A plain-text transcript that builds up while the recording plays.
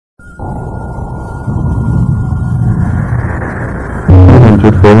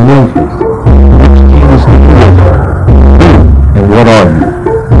fallen angels. Which Jesus is who and what are you?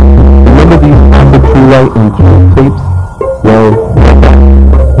 Remember these After True Light and True tapes? Well,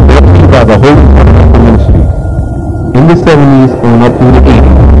 brought to you by the Holy Bible Ministry. In the 70s and up through the 80s,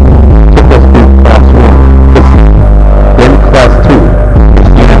 took us through class 1, Christian, then class 2,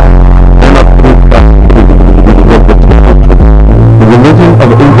 Christianity, then up through class 3, the religion of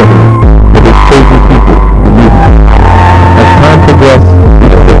Abraham, with its chosen people, the movement. As time progressed, we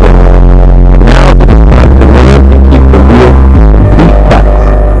have different. Now it is time to learn and keep the real, complete facts,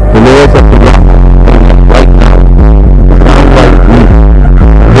 the laws of the rock, and right now, the sound-like music,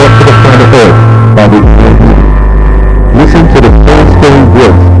 brought to the planet Earth by the AEOE. Listen to the soul-stirring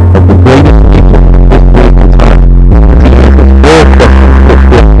voice of the greatest people of history and time. He answers all questions put forth to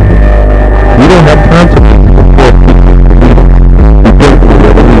him. We don't have time to wait for 4 people to read it. We don't know where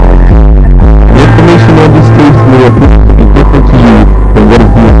to read it. The information on these tapes may appear to be different to you than what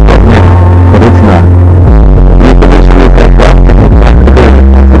is being taught now, but it's not. The information is that God can look back today to go then. If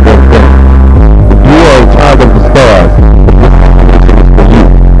you are a child of the stars, this information is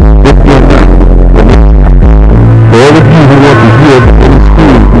for you. If you're not, then it's not. For all of you who want to hear the many schools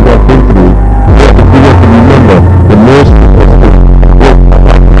we have been through, or if you want to remember the more supposed to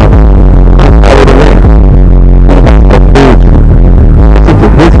work right now, follow the way. I told you. Listen to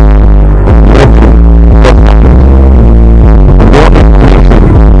this, nurture, plus happiness. For more information on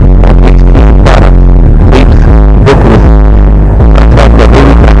HP's products, tapes, booklets, contact the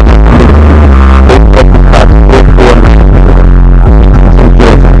Holy Bible Ministry, Post Office Box 449, New Jersey,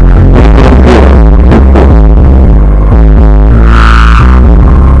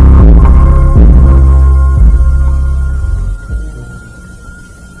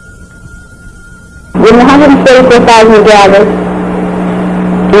 81024. When 144,000 gathered, and they go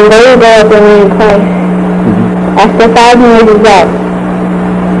up and in Christ, after 1,000 years is up,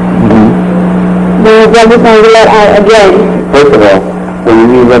 then the devil's going to be let out again. First of all, when you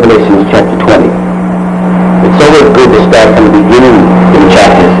read Revelation chapter 20, it's always good to start from the beginning in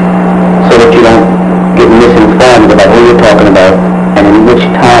chapters so that you don't get misinformed about who you're talking about and in which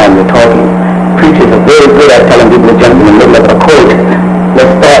time you're talking. Preachers are very good at telling people to jump in the middle of a quote.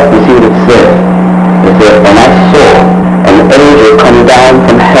 Let's start and see what it says. It says, "And I saw an angel come down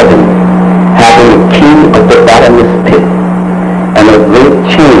from heaven, having the key of the bottomless pit, and a great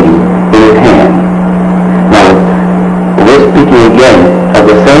chain in his hand." Now, we're speaking again of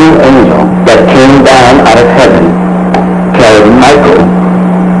the same angel that came down out of heaven, carried Michael,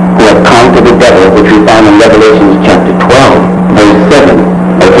 who had conquered the devil, which we find in Revelation chapter 12, verse 7.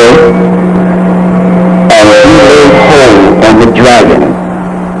 Okay? And he laid hold on the dragon,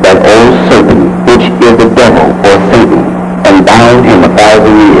 that old serpent, which is the devil or Satan, and bound him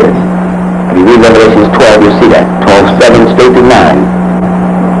 1,000 years. If you read Revelation 12, you'll see that. 12:7 straight to 9.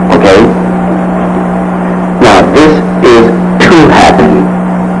 Okay? Now, this is to happen.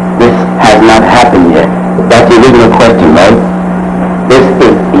 This has not happened yet. That's the original question, right? This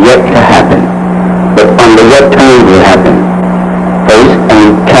is yet to happen. But under what terms will it happen? First, and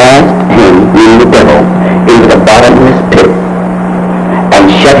he cast him, meaning the devil, into the bottomless pit,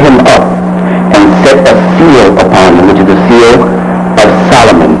 and shut him up, and set a seal upon him, which is the seal of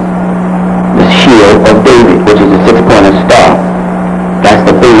Solomon, the shield of David, which is the 6-pointed star. That's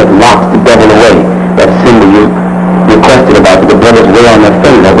the thing that locks the devil away. That symbol you requested about the brothers wear on their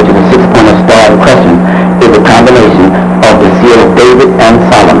finger, which is the 6-pointed star in question, is a combination of the seal of David and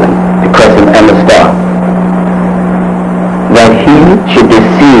Solomon, the crescent and the star. That he should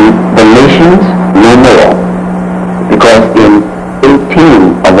deceive the nations no more, because in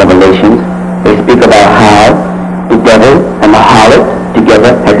 18 of Revelations, they speak about how the devil and the harlot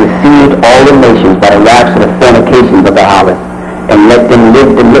together had deceived all the nations by the acts of the fornications of the harlot, and let them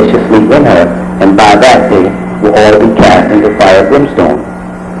live deliciously in her, and by that they will all be cast into fire brimstone,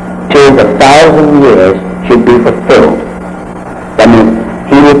 till the 1,000 years should be fulfilled. That means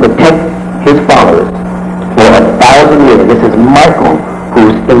he will protect his followers for 1,000 years. This is Michael,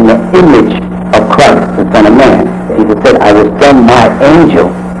 who's in the image of Christ, the Son of Man. Jesus said, "I will send my angel."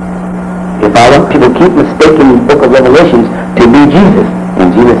 If I want people keep mistaking the book of Revelations to be Jesus,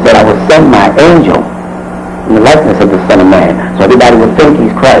 and Jesus said, "I will send my angel in the likeness of the Son of Man," so everybody will think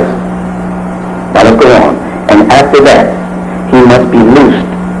he's Christ. Now let's go on. And after that, he must be loosed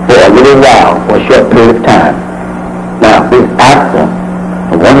for a little while, for a short period of time. Now, this is after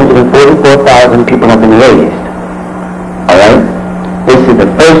the 144,000 people have been raised. Alright? This is the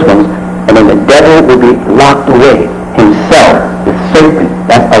first one, and then the devil will be locked away himself, the serpent.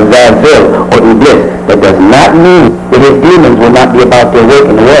 That's Azazel or Iblis. That does not mean that his demons will not be about their work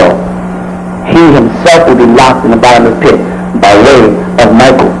in the world. He himself will be locked in the bottomless pit by by way of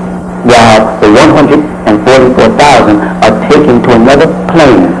Michael, while the 144,000 are taken to another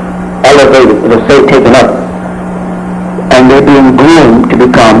plane, elevated, it'll say taken up, and they're being groomed to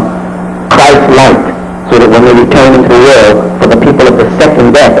become Christ-like, so that when they return into the world for the people of the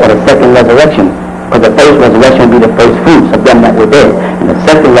second death or the second resurrection, because the first resurrection will be the first fruits of them that were dead, and the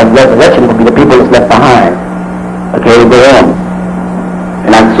second resurrection will be the people that's left behind. Okay, we go on.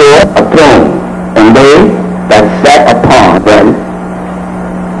 And I saw a throne, and they that sat upon them,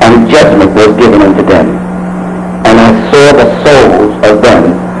 and judgment was given unto them. And I saw the souls of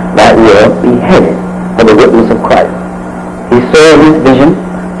them that were beheaded for the witness of Christ. He saw in his vision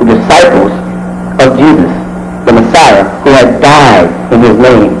the disciples of Jesus, the Messiah, who had died in his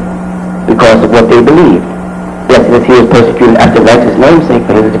name because of what they believed. Blessed is he who is persecuted after righteous name's sake,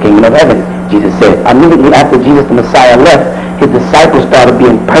 for his is the kingdom of heaven, Jesus said. Immediately after Jesus the Messiah left, his disciples started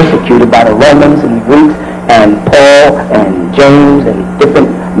being persecuted by the Romans and the Greeks, and Paul and James and different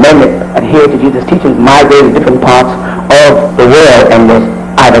men that adhered to Jesus' teachings migrated to different parts of the world and was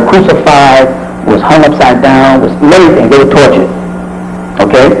either crucified, was hung upside down, was many things. They were tortured.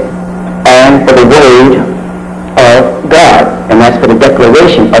 Okay? And for the word of God, and that's for the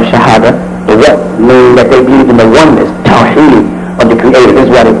declaration of Shahada, the what? Meaning that they believe in the oneness, Tawheed, of the Creator. This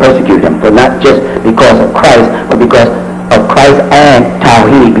is why they persecuted him. So not just because of Christ, but because of Christ and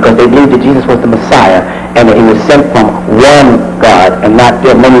Tawheed, because they believed that Jesus was the Messiah and that he was sent from one God and not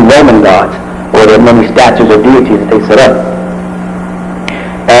their many Roman gods or their many statues or deities that they set up.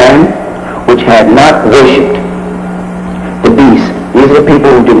 And which had not worshipped the beast. These are the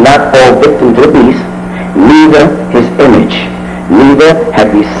people who did not fall victim to the beast, neither his image, neither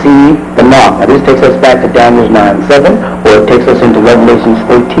had received the mark. Now this takes us back to Daniel 9:7, or it takes us into Revelation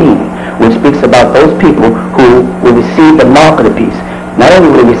 13, which speaks about those people who will receive the mark of the beast. Not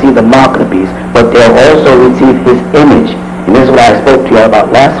only will they receive the mark of the beast, but they'll also receive his image. And this is what I spoke to you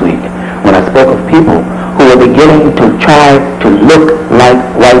about last week, when I spoke of people who were beginning to try to look like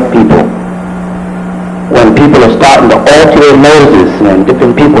white people. When people are starting to alter their noses, and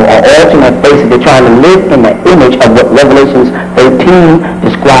different people are altering their faces, they're trying to live in the image of what Revelation 13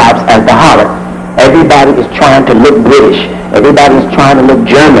 describes as the harlot. Everybody is trying to look British. Everybody is trying to look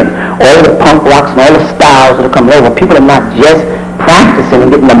German. All the punk rocks and all the styles that are coming over, people are not just practicing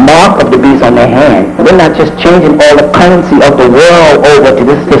and getting the mark of the beast on their hand. They're not just changing all the currency of the world over to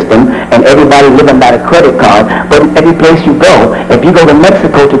this system and everybody living by the credit card, but every place you go, if you go to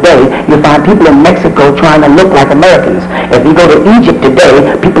Mexico today, you find people in Mexico trying to look like Americans. If you go to Egypt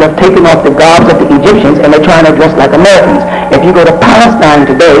today, people have taken off the garbs of the Egyptians and they're trying to dress like Americans. If you go to Palestine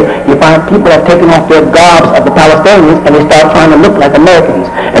today, you find people have taken off their garbs of the Palestinians and they start trying to look like Americans.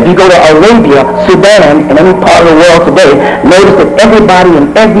 If you go to Arabia, Sudan, and any part of the world today, notice that everybody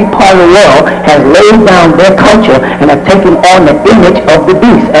in every part of the world has laid down their culture and have taken on the image of the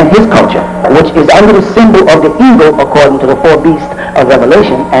beast and his culture, which is under the symbol of the eagle according to the four beasts of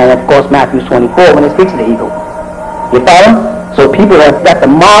Revelation, and of course Matthew 24 when it speaks of the eagle. You follow? So people have got the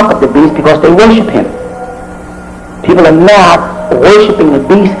mark of the beast because they worship him. People are now worshiping the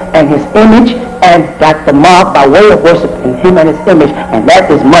beast and his image and got the mark by way of worshiping him and his image, and that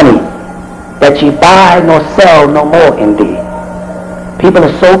is money, that ye buy nor sell no more in thee. People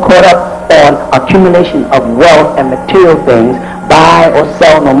are so caught up on accumulation of wealth and material things, buy or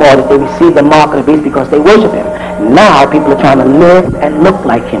sell no more, that they receive the mark of the beast because they worship him. Now people are trying to live and look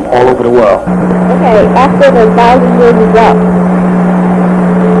like him all over the world. Okay, after the 1,000 years is up.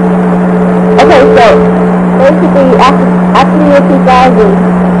 Okay, so basically after the year 2000,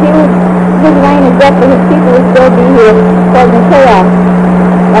 his reign is up and his people will still be here causing chaos.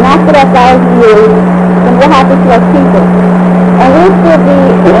 And after that 1,000 years, then what happens to us people? And we'll still be,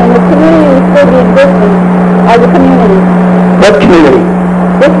 and the community will still be existing as a community. What community?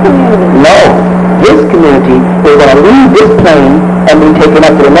 This community. No. This community is going to leave this plane and be taken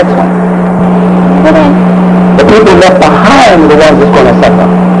up to the next one. So then, the people left behind are the ones that's going to suffer.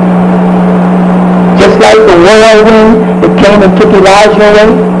 Just like the whirlwind that came and took Elijah away.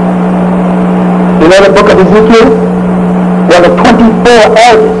 You know the book of Ezekiel? Well, the 24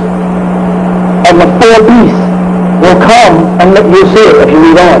 elders and the 4 beasts will come and let you see it if you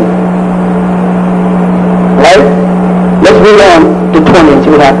read on. Right? Let's read on to 20 and see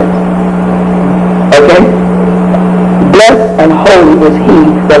what happens. Okay? Blessed and holy is he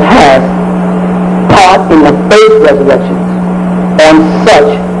that has part in the first resurrection. On such,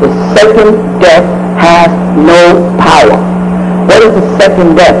 the second death has no power. What is the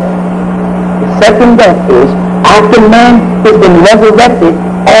second death? The second death is after man has been resurrected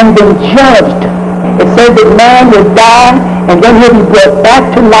and been judged. It says that man will die and then he'll be brought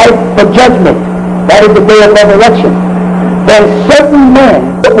back to life for judgment. That is the day of resurrection. then certain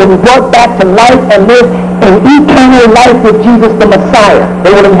men will be brought back to life and live in eternal life with Jesus the Messiah.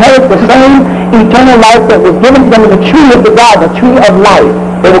 They will inherit the same eternal life that was given to them in the tree of the garden, the tree of life.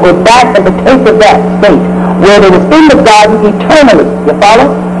 They will go back and partake of that state, where they was in the garden eternally. You follow?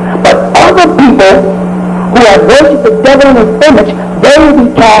 But other people who have worshipped the devil in his image, they will be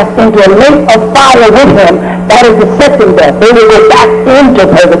cast into a lake of fire with him. That is the second death. They will go back into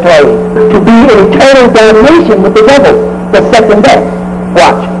purgatory to be in eternal damnation with the devil. The second death.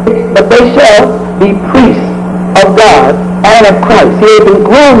 Watch. But they shall be priests of God and of Christ. He has been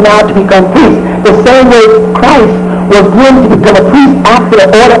groomed now to become priests. The same way Christ was groomed to become a priest after the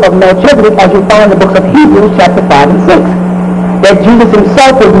order of Melchizedek, as you find in the books of Hebrews chapter 5 and 6. That Jesus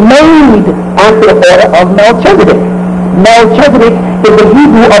himself was made after the order of Melchizedek. Melchizedek is the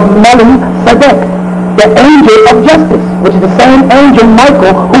Hebrew of Malachi Z, the angel of justice, which is the same angel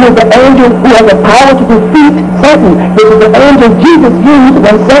Michael, who is the angel who has the power to defeat Satan, which is the angel Jesus used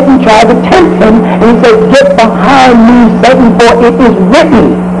when Satan tried to tempt him, and he said, "Get behind me, Satan, for it is written."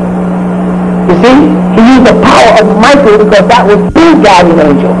 You see, he used the power of Michael because that was his guardian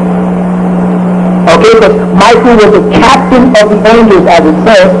angel. Okay, because Michael was the captain of the angels, as it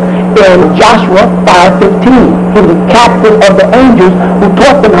says in Joshua 5:15. He was the captain of the angels who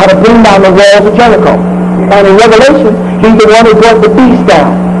taught them how to bring down the walls of Jericho. And in Revelation, he's the one who brought the beast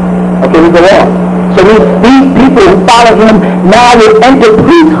down. Okay, we go on. So these people who follow him now will enter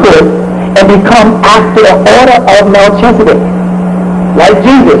priesthood and become after the order of Melchizedek, like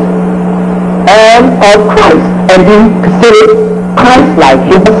Jesus, and of Christ, and be considered Christ-like,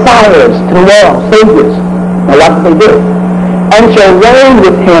 his messiahs to the world, saviors. And that's what they did. And shall reign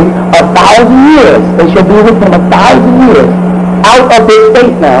with him 1,000 years. They shall be with him 1,000 years. Out of this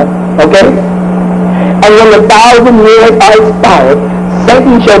state now, okay? And when the 1,000 years are expired,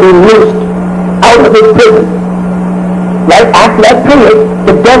 Satan shall be loosed out of his prison. Right after that period,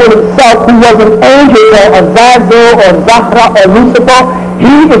 the devil himself, who was an angel or Azazel or Zahra or Lucifer,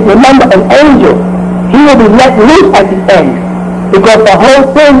 he is, remember, an angel. He will be let loose at the end. Because the whole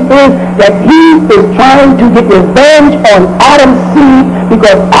thing is that he is trying to get revenge on Adam's seed,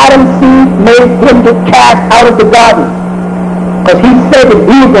 because Adam's seed made him get cast out of the garden. Because he said that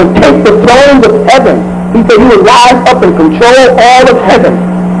he was going to take the thrones of heaven. He said he would rise up and control all of heaven.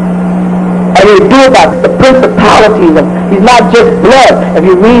 And he would do it by the principalities of, he's not just blood. If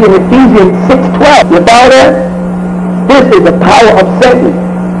you read in Ephesians 6:12, you follow that? This is the power of Satan.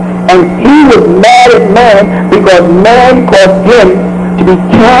 And he was mad at man because man caused him to be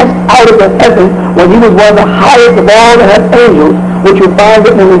cast out of the heaven when he was one of the highest of all the angels, which you find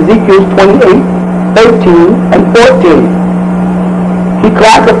written in Ezekiel 28, 13, and 14. He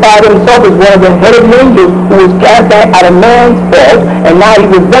classified himself as one of the head of the angels who was cast out of man's fault, and now he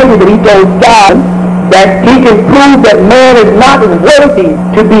was angry that he told God that he can prove that man is not worthy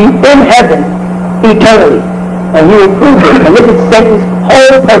to be in heaven eternally. And he will prove it. And this is Satan's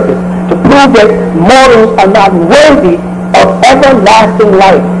whole purpose, to prove that mortals are not worthy of everlasting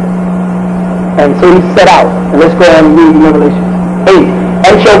life. And so he set out. And let's go on and read Revelation 8.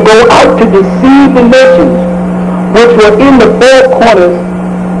 And shall go out to deceive the nations which were in the four corners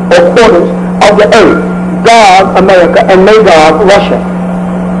or quarters of the earth, Gog, America, and Magog, Russia,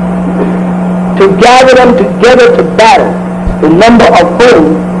 to gather them together to battle, the number of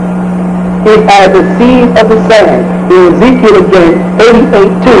whom is as the seas of the sand. In Ezekiel again,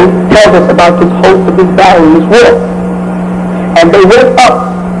 88:2 tells us about this host of this battle in this war. And they went up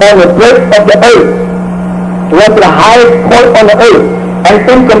on the breadth of the earth, went to the highest point on the earth, and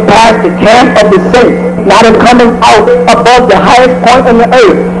encompassed the camp of the saints. Now they're coming out above the highest point on the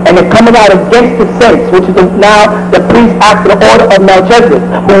earth, and they're coming out against the saints, which is now the priest after the order of Melchizedek,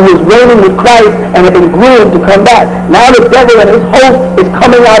 who was reigning with Christ and had been groomed to come back. Now the devil and his host is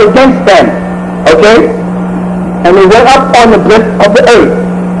coming out against them. Okay? And they went up on the breadth of the earth,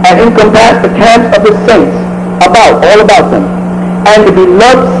 and encompassed the camps of the saints, all about them. And the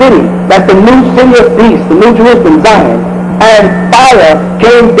beloved city, that's the new city of peace, the new Jerusalem, Zion, and fire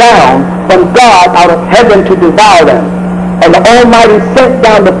came down from God out of heaven to devour them. And the Almighty sent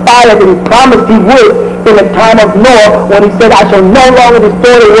down the fire that he promised he would in the time of Noah, when he said, I shall no longer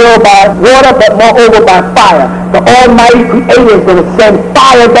destroy the world by water, but moreover by fire. The Almighty Creator is going to send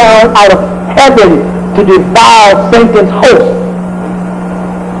fire down out of heaven to devour Satan's host.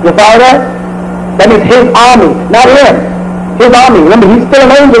 You follow that? That means his army, not him. His army. Remember, he's still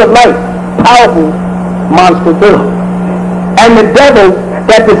an angel of light. Powerful monster too. And the devil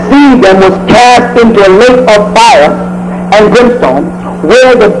that deceived them was cast into a lake of fire and brimstone,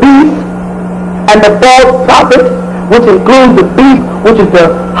 where the beast and the false prophet which includes the beast, which is the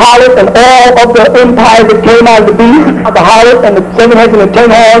harlot, and all of the empires that came out of the beast, the harlot and the 7 heads and the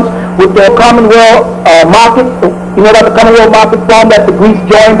 10 horns, with the Commonwealth market. You know about the Commonwealth market form that the Greeks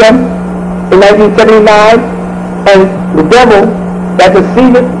joined them in 1979, and the devil that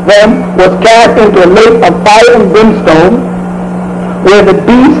deceived them was cast into a lake of fire and brimstone, where the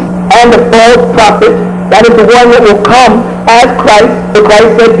beast and the false prophet, that is the one that will come as Christ. For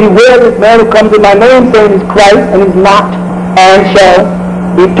Christ said, beware this man who comes in my name, saying he's Christ, and he's not, and shall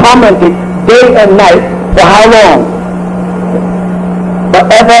be tormented day and night. For how long?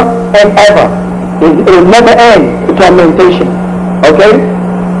 Forever and ever. It will never end, the tormentation. Okay?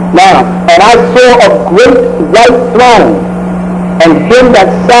 Now, and I saw a great white throne, and him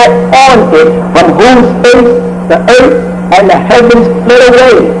that sat on it, from whose face the earth and the heavens fled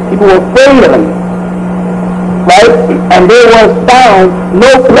away. People were afraid of him. Right? And there was found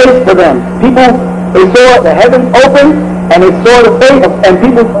no place for them. People, they saw the heavens open, and they saw the face, and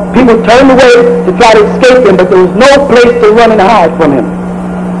people turned away to try to escape him, but there was no place to run and hide from him.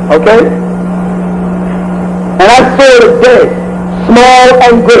 Okay? And I saw the dead, small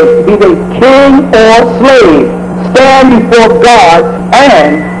and great, be they king or slave, stand before God,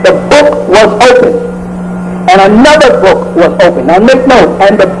 and the book was opened. And another book was opened. Now make note,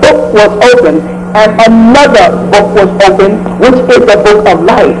 and the book was opened, and another book was opened, which is the book of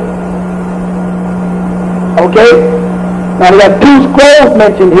life. Okay? Now we have 2 scrolls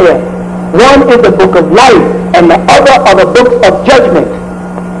mentioned here. One is the book of life, and the other are the books of judgment.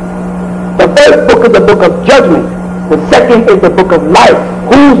 The first book is the book of judgment. The second is the book of life,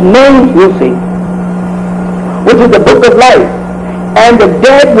 whose names you see, which is the book of life. And the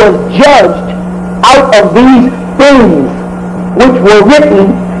dead was judged out of these things which were written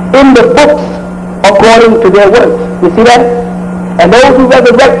in the books according to their works. You see that? And those who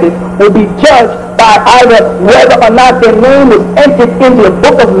resurrected will be judged by either whether or not their name was entered into the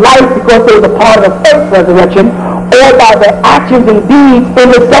book of life because they were a part of the first resurrection, or by their actions and deeds in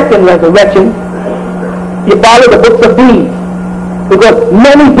the second resurrection. You follow the books of deeds. Because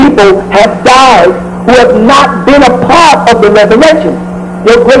many people have died who have not been a part of the resurrection.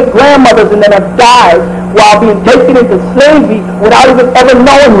 Your great-grandmothers and them have died while being taken into slavery without even ever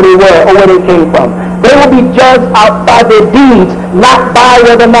knowing who they were or where they came from. They will be judged out by their deeds, not by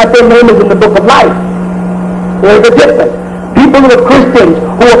whether or not their name is in the book of life. There's a difference. People who are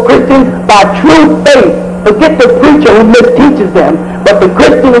Christians by true faith, forget the preacher who misteaches them, but the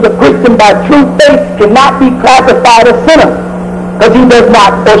Christian who is a Christian by true faith cannot be classified as sinner, because he does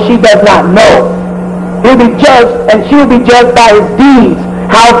not or she does not know. He'll be judged, and she will be judged by his deeds,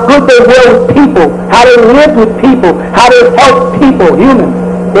 how good they were with people, how they lived with people, how they helped people, humans.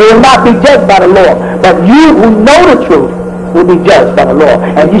 They will not be judged by the law, but you who know the truth will be judged by the law,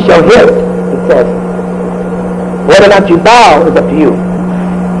 and you shall hear it, it says. Whether or not you bow is up to you.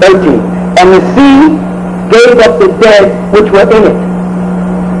 13. And the sea gave up the dead which were in it,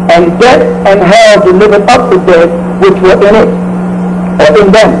 and death and hell delivered up the dead which were in it, or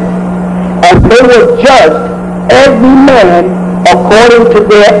in them. And they were judged, every man according to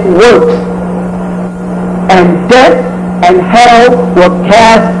their works. And death and hell were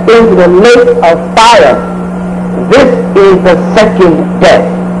cast into the lake of fire. This is the second death.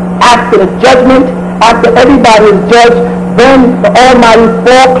 After the judgment, after everybody is judged, then the Almighty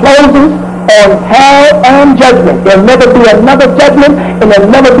forecloses on hell and judgment. There'll never be another judgment, and there'll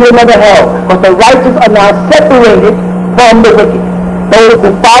never be another hell, because the righteous are now separated from the wicked. Those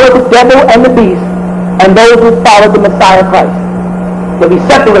who follow the devil and the beast, and those who follow the Messiah Christ. They'll be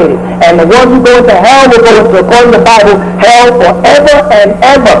separated. And the ones who go into hell will go into, according to the Bible, hell forever and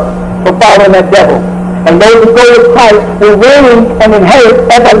ever for following that devil. And those who go with Christ will reign and inherit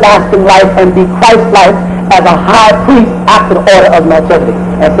everlasting life and be Christ-like as a high priest after the order of Melchizedek,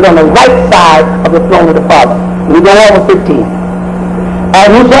 and sit on the right side of the throne of the Father. We go on with 15. And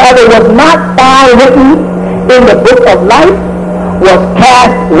whosoever was not found written in the book of life was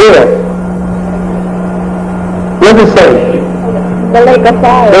cast where? What does it say? The lake of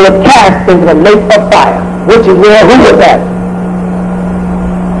fire. They were cast into the lake of fire, which is where? Who was that?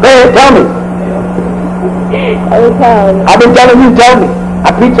 Go ahead, tell me. I've been telling you, tell me. I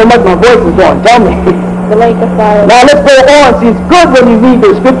preach so much my voice is gone. Tell me. The lake of fire. Now let's go on. See, it's good when you read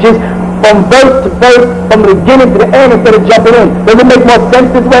the scriptures from verse to verse, from the beginning to the end, instead of jumping in. Does it make more sense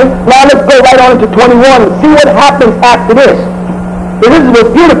this way? Now let's go right on to 21 and see what happens after this. So this is what's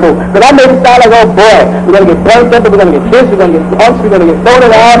beautiful, because I made it sound like, oh boy, we're going to get burnt up, we're going to get this, we're going to get punched, we're going to get thrown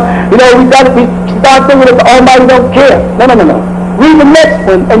around. You know, we start thinking that the Almighty don't care. No. Read the next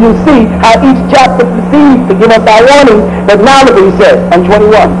one, and you'll see how each chapter proceeds to give us our warning. But now look what he says on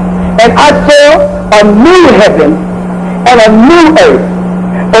 21. And I saw a new heaven and a new earth.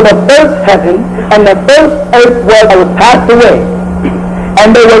 For the first heaven and the first earth was passed away,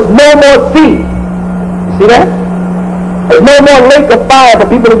 and there was no more sea. You see that? There's no more lake of fire for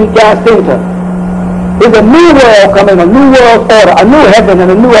people to be cast into. There's a new world coming, a new world order, a new heaven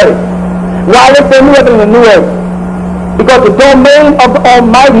and a new earth. Why is there a new heaven and a new earth? Because the domain of the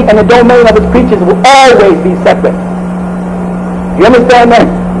Almighty and the domain of His creatures will always be separate. You understand that?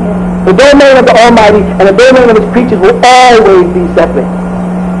 The domain of the Almighty and the domain of His creatures will always be separate.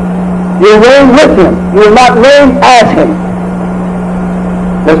 You will reign with Him. You will not reign as Him.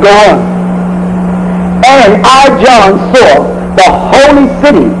 Let's go on. And I, John, saw the holy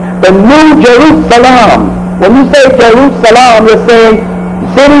city, the new Jerusalem. When you say Jerusalem, you're saying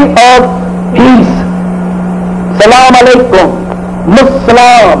city of peace. Salam alaikum.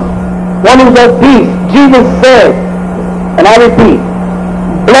 Muslim. One who's of peace. Jesus said, and I repeat,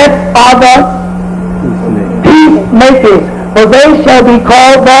 blessed are the peacemakers, for they shall be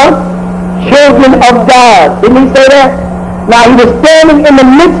called the children of God. Didn't He say that? Now He was standing in the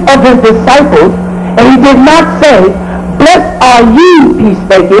midst of His disciples, and He did not say, blessed are you,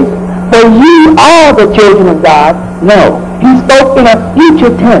 peacemakers, for you are the children of God. No. He spoke in a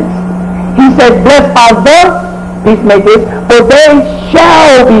future tense. He said, blessed are the peacemakers, for they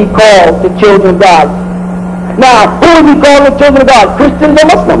shall be called the children of God. Now, who will be called the children of God? Christians or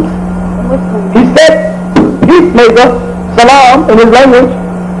Muslims? He said, peacemaker, salam, in his language.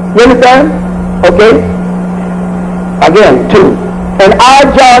 You understand? Okay. Again, 2. And I,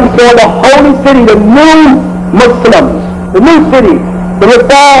 John, saw the holy city, the new Muslims, the new city, the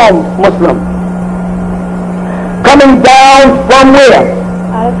reformed Muslims, coming down from where?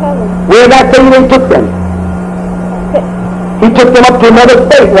 Out of heaven. Where that Satan took them. He took them up to another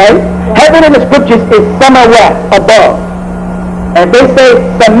state, right? Heaven in the scriptures is somewhere above. And if they say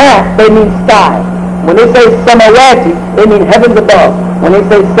sama, they mean sky. When they say samawati, they mean heavens above. When they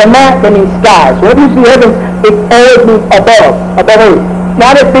say sama, they mean sky. So when you see heaven, it always means above earth.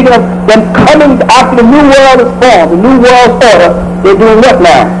 Now they're speaking of them coming after the new world is formed, the new world order. They're doing what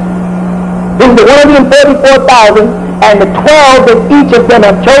now? This is the 144,000 and the 12 that each of them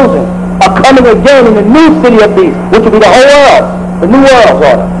have chosen are coming again in the new city of peace, which will be the whole world, the new world's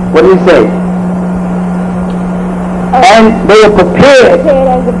order. What did He say? And they were prepared. Prepared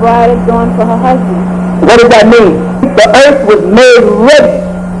as the bride is going for her husband. What does that mean? The earth was made ready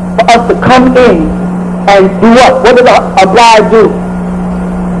for us to come in and do what? What does a bride do?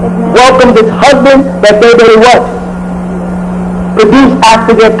 Welcome this husband that they what? Produce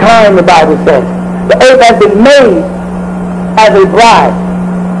after their kind, the Bible says. The earth has been made as a bride.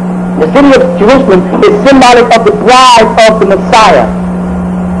 The city of Jerusalem is symbolic of the bride of the Messiah.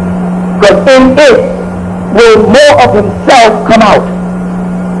 Because in it will more of Himself come out.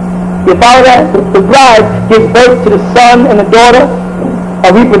 You follow that? The bride gives birth to the son and the daughter,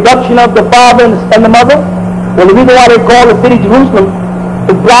 a reproduction of the father and the mother. Well, the reason why they call the city Jerusalem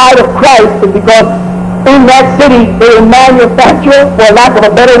the bride of Christ is because in that city they will manufacture, for lack of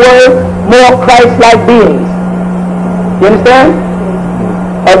a better word, more Christ-like beings. You understand?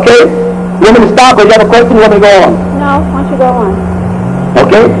 Okay? You want me to stop or you have a question? You want me to go on? No, why don't you go on?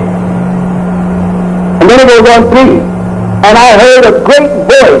 Okay? And then it goes on 3. And I heard a great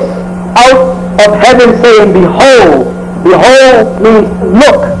voice out of heaven saying, behold. Behold means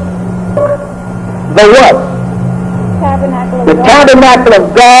look. The what? The tabernacle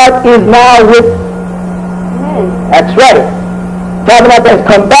of God is now with men. That's right. Tabernacle has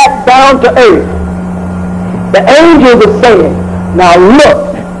come back down to earth. The angels are saying, now look,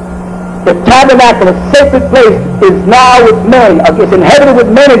 the tabernacle, a sacred place, is now with men. It's inhabited with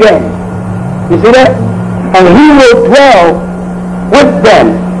men again. You see that? And He will dwell with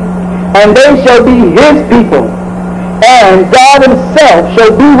them, and they shall be His people, and God Himself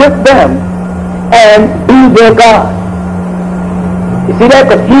shall be with them and be their God. You see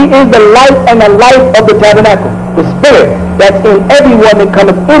that? Because He is the life and the life of the tabernacle, the spirit that's in everyone that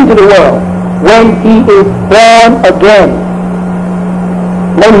cometh into the world when he is born again,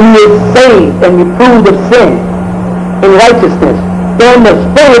 when he is saved and reproved of sin in righteousness. Then the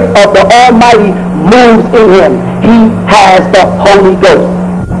Spirit of the Almighty moves in him. He has the Holy Ghost.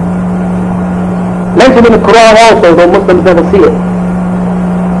 Mentioned in the Quran also, though Muslims never see it.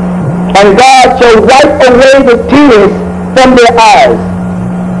 And God shall wipe away the tears from their eyes,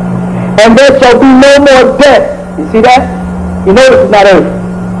 and there shall be no more death. You see that? You know this is not earth.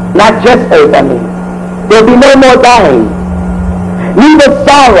 Not just earth, I mean. There will be no more dying, neither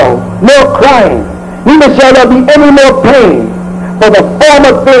sorrow, nor crying, neither shall there be any more pain, for the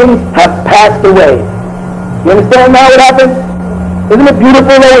former things have passed away. You understand now what happened? Isn't it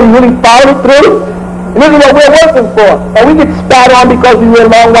beautiful though when you really follow it through? And this is what we're working for. And we get spat on because we wear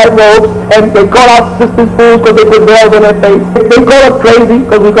long white robes, and they call our sisters fools because they put veils on their face. They call us crazy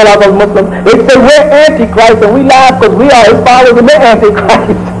because we call ourselves Muslims. They say we're Antichrist, and we laugh because we are his followers and they're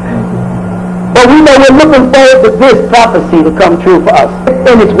Antichrist. But we know we're looking forward to this prophecy to come true for us.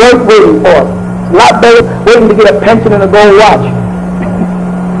 And it's worth waiting for. It's a lot better waiting to get a pension and a gold watch.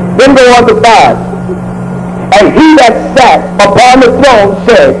 Then go on to 5. And he that sat upon the throne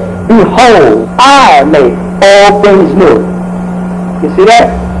said, behold, I make all things new. You see that?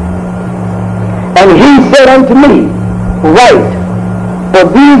 And he said unto me, write, for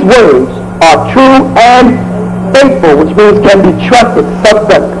these words are true and faithful, which means can be trusted,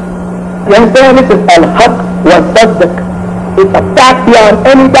 saddaq. You understand? This is al-haq wa saddaq. It's a fact beyond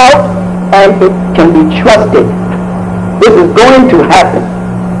any doubt, and it can be trusted. This is going to happen.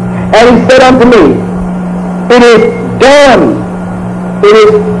 And he said unto me, it is done. It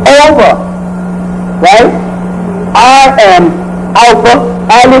is over. Right? I am Alpha,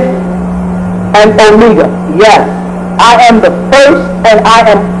 Aleph, and Omega. Yes. I am the first and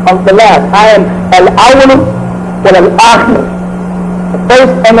I am the last. I am Al-Awwal and Al-Akhir. The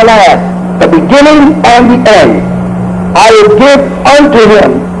first and the last. The beginning and the end. I will give unto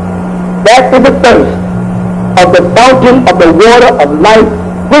him, that is the thirst, of the fountain of the water of life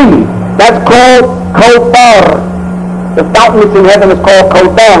freely. That's called Kawthar. The fountain that's in heaven is called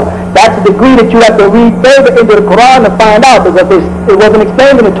Kawthar. That's a degree that you have to read further into the Quran to find out, because it wasn't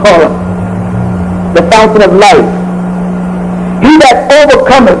explained in the Torah. The fountain of life. He that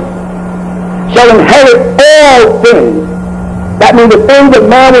overcometh shall inherit all things. That means the things that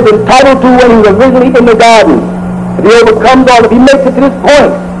man was entitled to when he was originally in the garden. If he overcomes all, if he makes it to this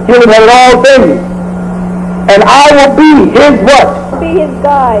point, he'll inherit all things. And I will be his what? Be his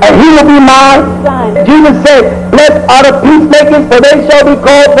God. And he will be my son. Jesus said, blessed are the peacemakers, for they shall be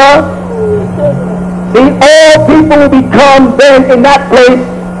called the... See, all people will become then in that place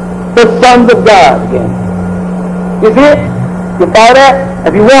the sons of God again. You see it? You follow that?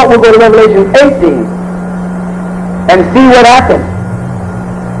 If you want, we'll go to Revelation 18 and see what happens.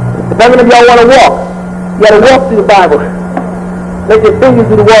 If any of y'all want to walk, you got to walk through the Bible. Let your fingers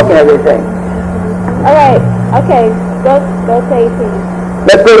do the walking, as they say. All right. Okay. Go to 18.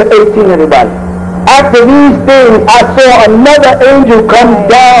 Let's go to 18, everybody. After these things, I saw another angel come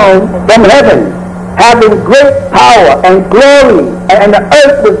down from heaven, having great power and glory, and the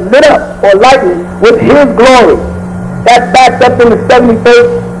earth was lit up or lightened with his glory. That's backed up in the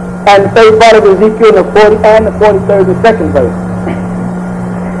 71st and the third part of Ezekiel, the 40 and the 43rd, the second verse.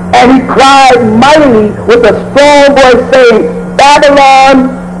 And he cried mightily with a strong voice, saying,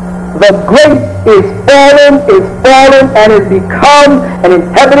 Babylon the great is fallen, and is become an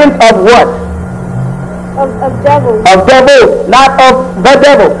inhabitant of what? Of devils. Of devils, not of the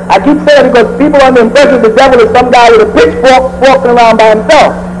devil. I keep saying it because people are under the impression the devil is some guy with a pitchfork walking around by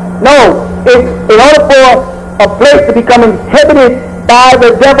himself. No, it's in order for a place to become inhabited by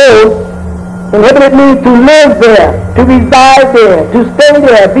the devil. Inhabited means to live there, to reside there, to stay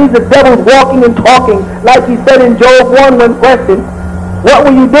there. These are devils walking and talking, like he said in Job 1 when questioned. What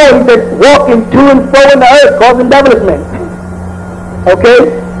were you doing? He said, walking to and fro in the earth, causing devilment. Okay?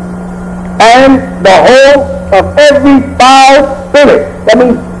 And the whole of every foul spirit. That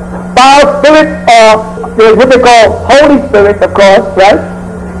means foul spirit, there's what they call Holy Spirit, of course, right?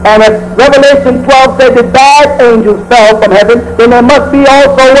 And if Revelation 12 says that bad angels fell from heaven, then there must be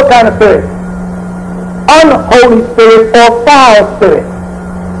also what kind of spirit? Unholy spirit or foul spirit.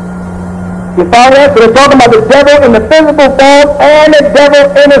 You follow that? So they're talking about the devil in the physical form and the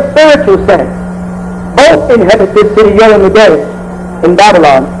devil in a spiritual sense. Both inhabit this city yet in the day, in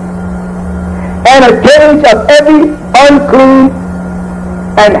Babylon. And a cage of every unclean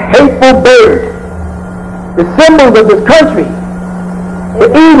and hateful bird. The symbols of this country.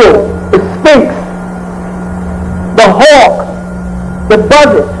 The eagle, the sphinx, the hawk, the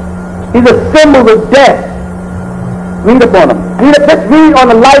buzzard. These are symbols of death. Read upon them. Just read on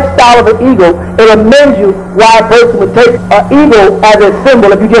the lifestyle of an eagle. It'll amaze you why a person would take an eagle as a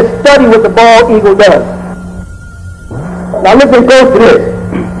symbol if you just study what the bald eagle does. Now listen close to this.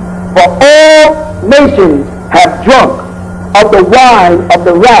 For all nations have drunk of the wine of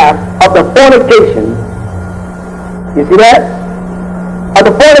the wrath of the fornication. You see that? Of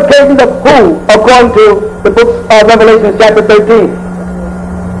the fornications of who? According to the book of Revelation chapter 13.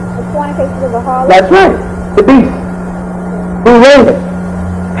 The fornications of the harlot. That's right. The beast. Who reigneth,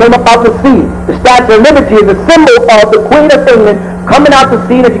 came up out the sea. The Statue of Liberty is a symbol of the Queen of England coming out the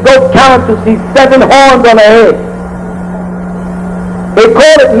sea, and if you go count to see 7 horns on her head. They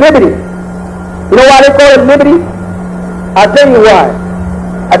call it liberty. You know why they call it liberty? I'll tell you why.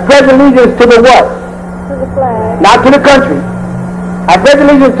 I pledge allegiance to the what? to the flag. Not to the country. I pledge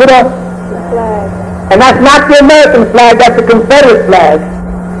allegiance to the Flag. and that's not the American flag, that's the Confederate flag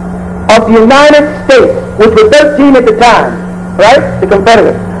of the United States, which were 13 at the time, right? The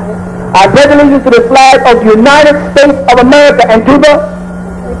Confederate. I pledge allegiance to the flag of the United States of America and to the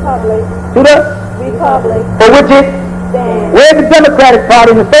Republic. Republic. For which it Stand. where's the Democratic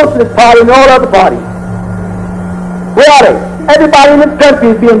Party and the Socialist Party and all other parties? Where are they? Everybody in this country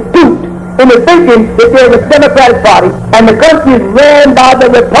is being duped into thinking that there's a Democratic Party, and the country is ran by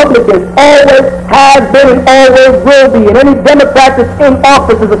the Republicans. Always has been and always will be. And any Democrat that's in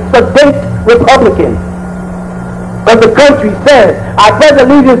office is a sedate Republican. But the country says, I pledge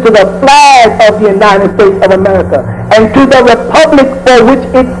allegiance to the flag of the United States of America and to the republic for which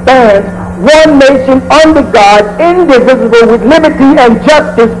it stands, one nation under God, indivisible, with liberty and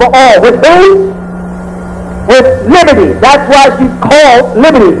justice for all. With who? With liberty. That's why she's called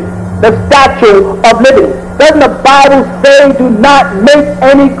Liberty, the Statue of Liberty. Doesn't the Bible say do not make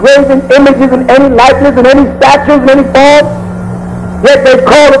any graven images in any likeness in any statues in any form? Yet they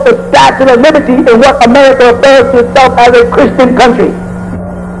call it the Statue of Liberty in what America refers to itself as a Christian country.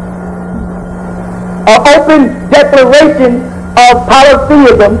 An open declaration of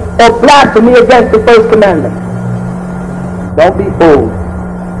polytheism or blasphemy against the first commandment. Don't be fooled.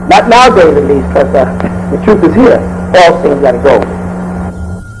 Not nowadays at least, because the truth is here. All things gotta go.